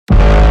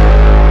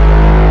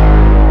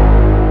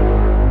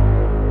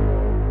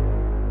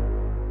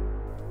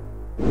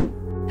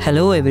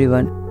Hello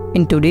everyone,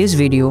 in today's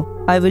video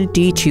I will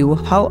teach you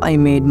how I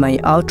made my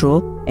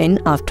outro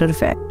in After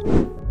Effects.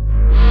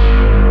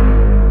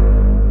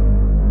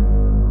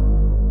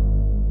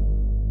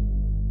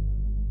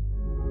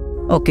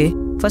 Okay,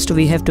 first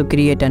we have to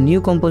create a new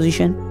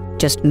composition.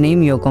 Just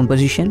name your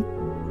composition.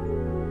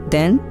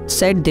 Then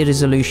set the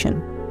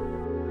resolution.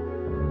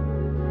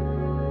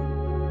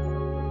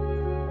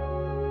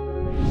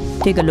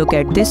 Take a look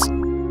at this.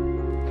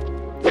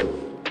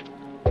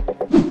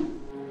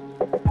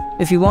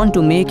 If you want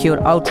to make your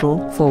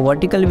outro for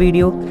vertical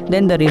video,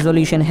 then the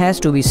resolution has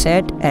to be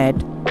set at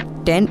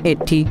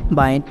 1080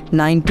 by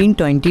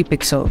 1920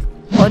 pixel.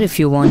 Or if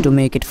you want to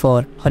make it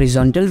for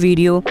horizontal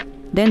video,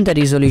 then the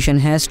resolution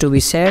has to be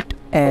set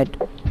at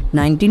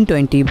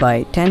 1920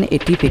 by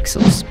 1080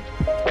 pixels.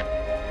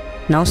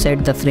 Now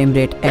set the frame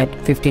rate at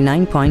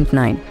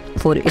 59.9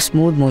 for a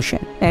smooth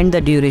motion, and the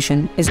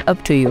duration is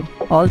up to you.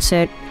 All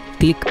set,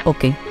 click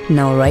OK.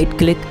 Now right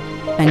click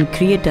and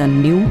create a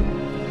new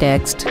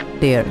text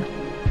layer.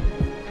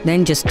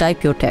 Then just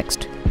type your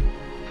text.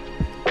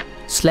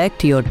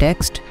 Select your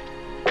text,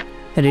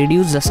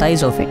 reduce the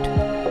size of it.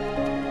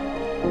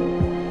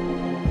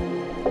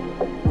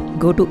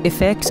 Go to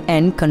Effects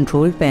and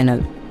Control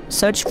panel.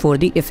 Search for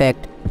the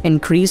effect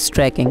Increase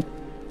Tracking.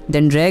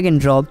 Then drag and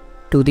drop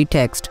to the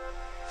text.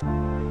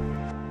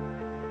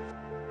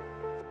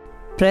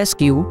 Press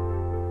Q.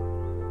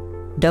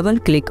 Double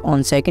click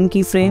on second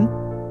keyframe.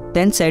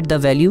 Then set the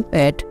value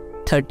at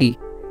 30.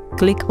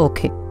 Click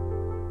OK.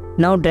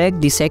 Now drag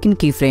the second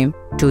keyframe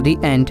to the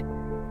end.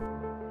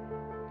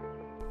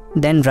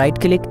 Then right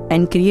click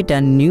and create a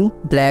new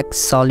black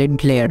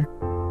solid layer.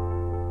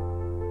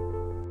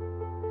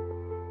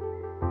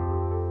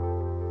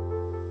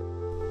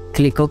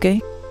 Click OK.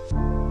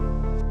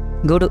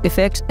 Go to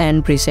Effects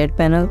and Preset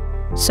panel.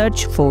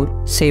 Search for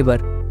Saber.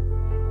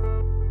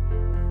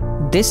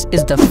 This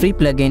is the free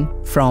plugin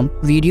from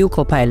Video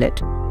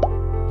Copilot.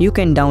 You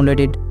can download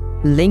it,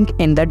 link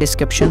in the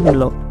description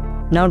below.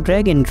 Now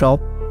drag and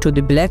drop to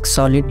the black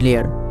solid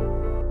layer.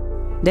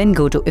 Then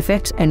go to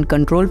Effects and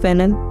Control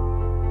panel.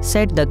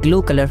 Set the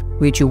glow color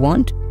which you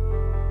want.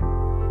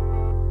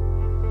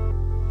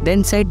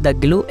 Then set the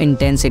glow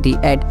intensity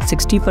at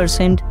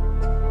 60%.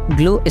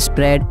 Glow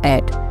spread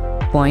at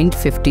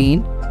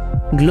 0.15,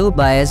 glow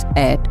bias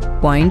at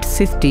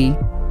 0.50,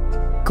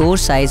 core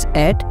size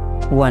at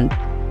 1.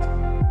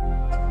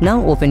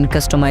 Now open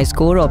Customize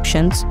Core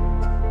options.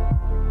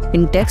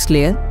 In text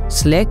layer,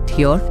 select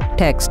your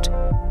text.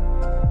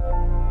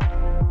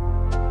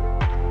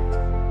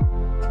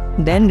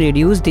 Then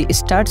reduce the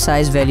start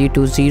size value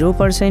to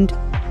 0%.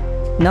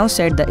 Now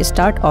set the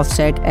start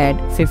offset at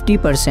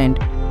 50%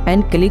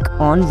 and click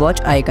on watch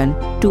icon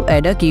to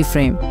add a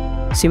keyframe.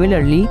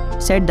 Similarly,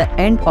 set the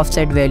end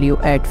offset value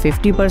at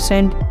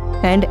 50%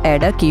 and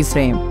add a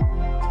keyframe.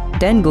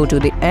 Then go to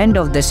the end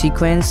of the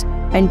sequence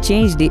and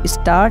change the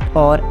start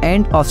or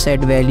end offset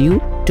value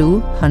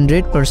to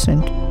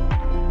 100%.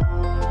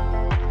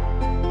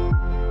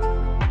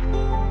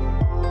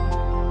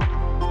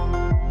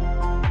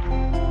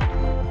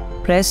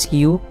 Press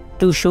U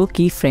to show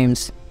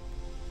keyframes.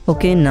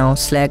 OK, now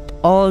select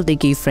all the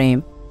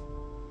keyframe.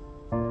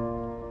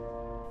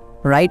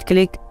 Right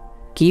click,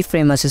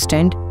 Keyframe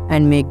Assistant,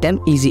 and make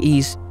them easy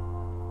ease.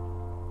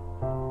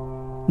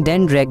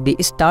 Then drag the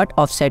start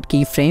offset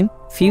keyframe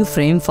few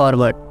frames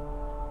forward.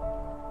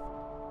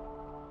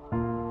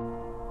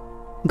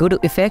 Go to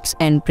Effects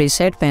and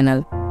Preset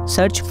panel.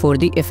 Search for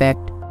the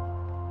effect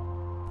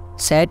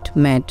Set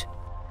Matte.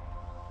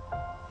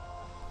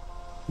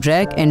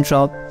 Drag and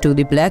drop to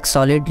the black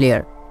solid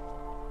layer.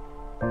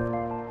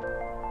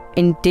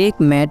 In Take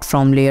Matte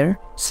from layer,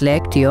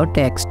 select your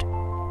text.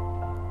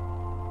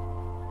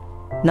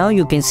 Now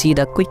you can see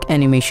the quick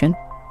animation.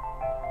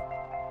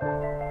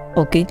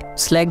 OK,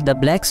 select the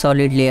black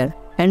solid layer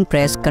and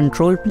press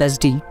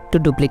Ctrl+D to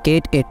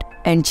duplicate it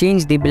and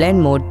change the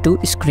blend mode to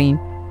screen.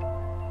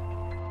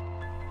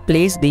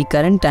 Place the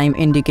current time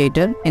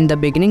indicator in the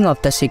beginning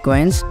of the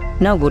sequence.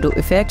 Now go to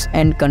Effects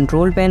and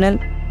Control panel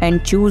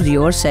and choose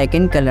your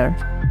second color.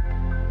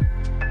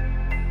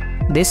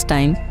 This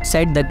time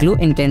set the glow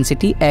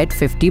intensity at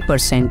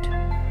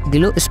 50%,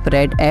 glow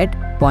spread at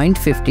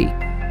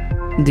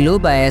 0.50, glow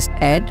bias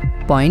at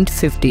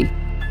 0.50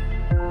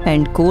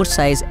 and core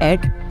size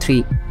at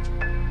 3.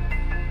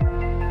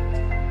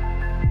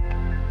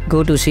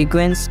 Go to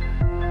Sequence,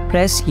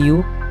 press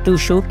U to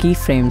show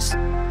keyframes.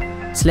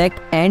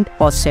 Select End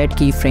Offset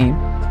keyframe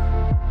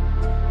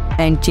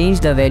and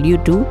change the value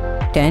to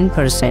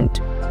 10%.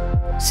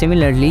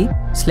 Similarly,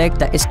 select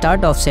the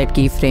Start Offset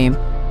keyframe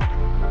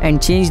and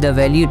change the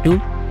value to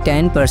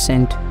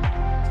 10%.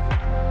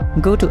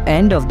 Go to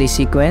end of the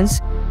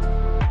sequence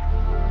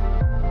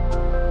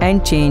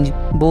and change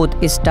both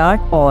Start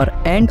or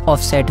End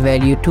Offset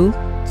value to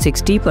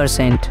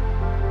 60%.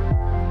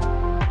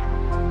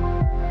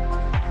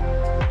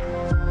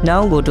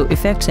 Now go to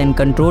Effects and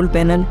Control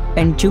panel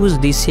and choose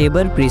the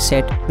Saber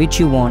preset which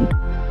you want.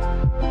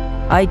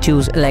 I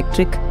choose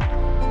Electric.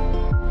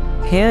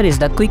 Here is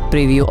the quick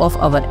preview of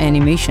our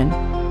animation.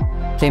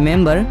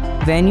 Remember,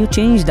 when you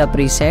change the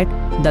preset,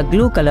 the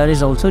glow color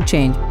is also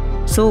changed.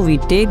 So we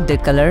take the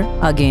color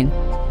again.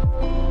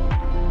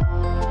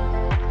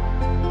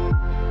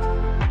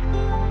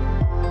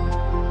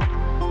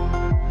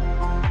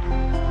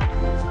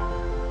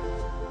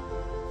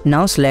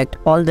 Now select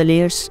all the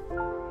layers.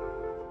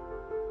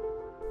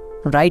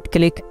 Right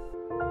click,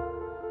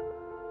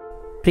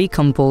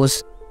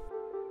 recompose,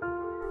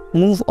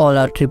 move all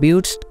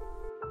attributes,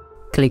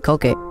 click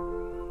OK.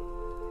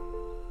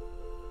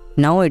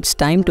 Now it's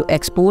time to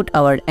export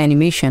our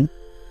animation.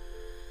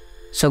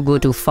 So go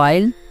to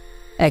File,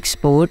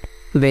 Export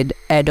with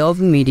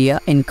Adobe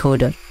Media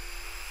Encoder.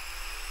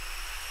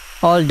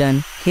 All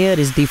done. Here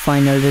is the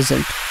final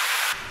result.